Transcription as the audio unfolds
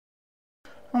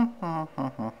Oh.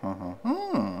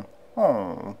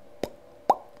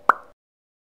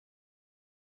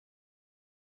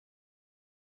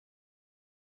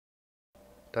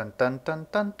 Dun dun dun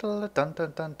dun dun dun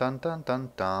dun dun dun dun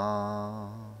dun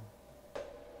dun.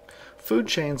 Food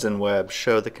chains and webs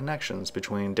show the connections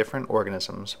between different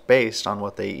organisms based on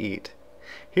what they eat.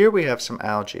 Here we have some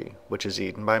algae, which is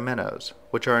eaten by minnows,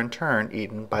 which are in turn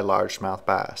eaten by largemouth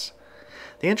bass.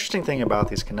 The interesting thing about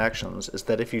these connections is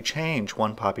that if you change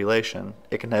one population,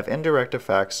 it can have indirect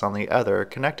effects on the other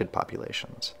connected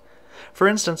populations. For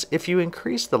instance, if you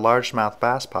increase the largemouth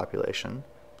bass population,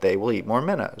 they will eat more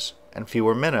minnows, and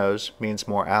fewer minnows means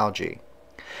more algae.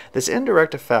 This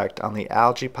indirect effect on the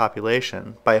algae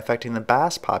population by affecting the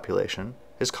bass population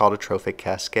is called a trophic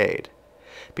cascade.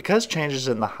 Because changes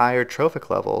in the higher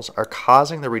trophic levels are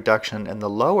causing the reduction in the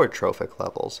lower trophic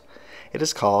levels, it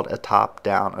is called a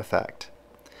top-down effect.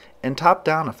 In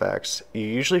top-down effects, you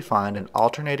usually find an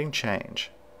alternating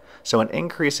change. So an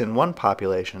increase in one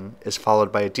population is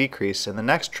followed by a decrease in the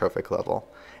next trophic level,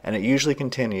 and it usually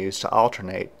continues to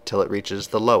alternate till it reaches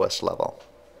the lowest level.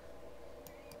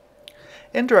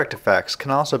 Indirect effects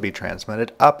can also be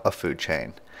transmitted up a food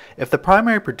chain. If the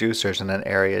primary producers in an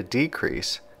area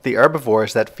decrease, the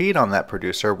herbivores that feed on that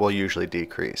producer will usually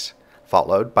decrease,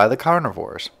 followed by the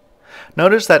carnivores.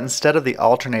 Notice that instead of the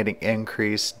alternating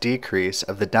increase-decrease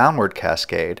of the downward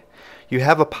cascade, you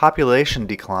have a population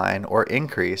decline or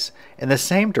increase in the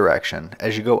same direction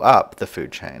as you go up the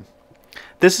food chain.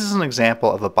 This is an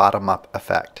example of a bottom-up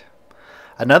effect.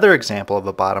 Another example of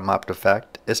a bottom-up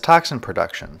effect is toxin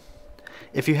production.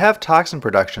 If you have toxin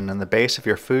production in the base of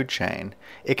your food chain,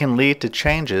 it can lead to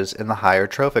changes in the higher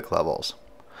trophic levels.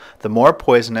 The more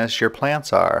poisonous your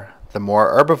plants are, the more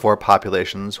herbivore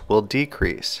populations will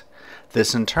decrease.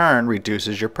 This in turn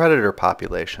reduces your predator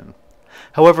population.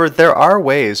 However, there are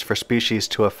ways for species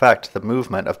to affect the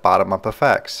movement of bottom-up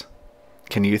effects.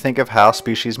 Can you think of how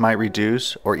species might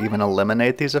reduce or even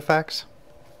eliminate these effects?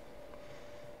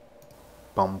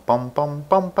 Bum bum bum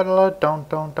bum ba don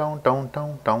don don don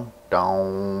don don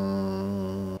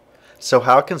don. So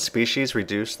how can species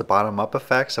reduce the bottom-up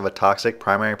effects of a toxic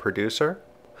primary producer?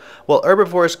 Well,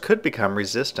 herbivores could become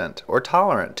resistant or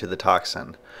tolerant to the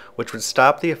toxin, which would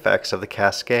stop the effects of the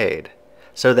cascade,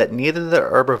 so that neither the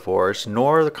herbivores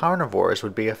nor the carnivores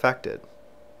would be affected.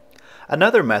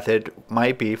 Another method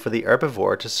might be for the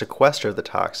herbivore to sequester the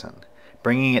toxin,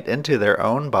 bringing it into their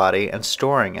own body and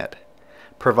storing it,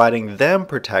 providing them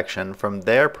protection from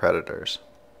their predators.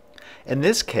 In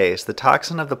this case, the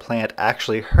toxin of the plant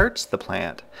actually hurts the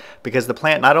plant because the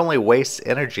plant not only wastes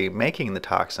energy making the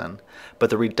toxin, but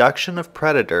the reduction of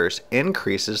predators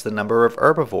increases the number of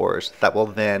herbivores that will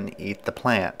then eat the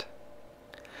plant.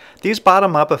 These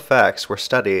bottom-up effects were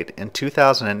studied in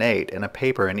 2008 in a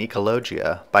paper in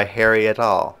Ecologia by Harry et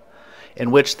al.,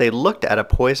 in which they looked at a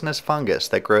poisonous fungus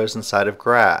that grows inside of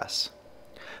grass.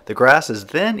 The grass is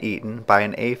then eaten by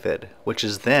an aphid, which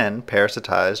is then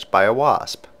parasitized by a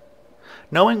wasp.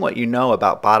 Knowing what you know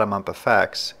about bottom-up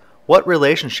effects, what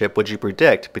relationship would you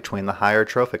predict between the higher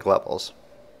trophic levels?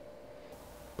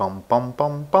 Bum bum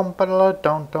bum bum ba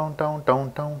don don don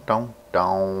don don don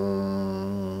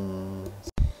don.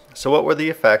 So what were the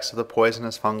effects of the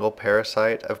poisonous fungal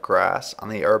parasite of grass on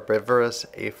the herbivorous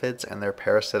aphids and their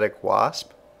parasitic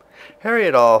wasp? Harry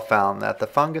et al. Found that the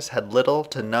fungus had little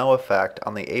to no effect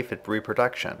on the aphid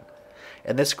reproduction.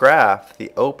 In this graph,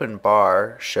 the open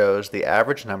bar shows the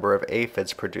average number of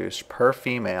aphids produced per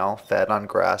female fed on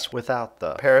grass without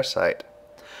the parasite.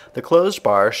 The closed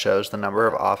bar shows the number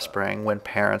of offspring when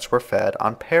parents were fed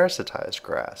on parasitized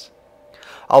grass.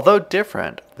 Although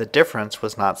different, the difference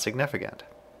was not significant.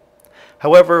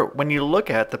 However, when you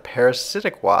look at the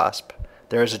parasitic wasp,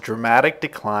 there is a dramatic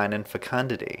decline in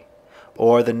fecundity,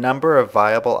 or the number of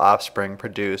viable offspring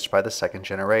produced by the second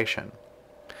generation.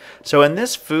 So in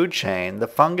this food chain, the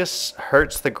fungus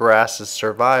hurts the grass's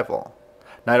survival.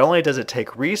 Not only does it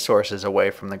take resources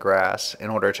away from the grass in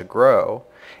order to grow,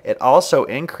 it also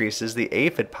increases the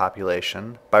aphid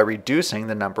population by reducing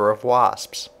the number of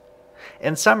wasps.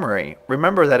 In summary,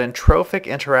 remember that in trophic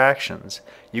interactions,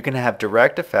 you can have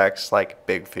direct effects like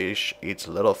big fish eats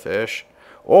little fish,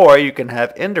 or you can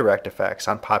have indirect effects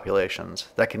on populations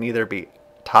that can either be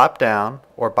top-down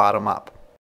or bottom-up.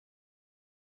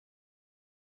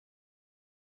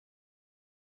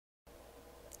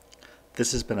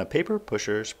 This has been a Paper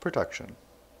Pushers production.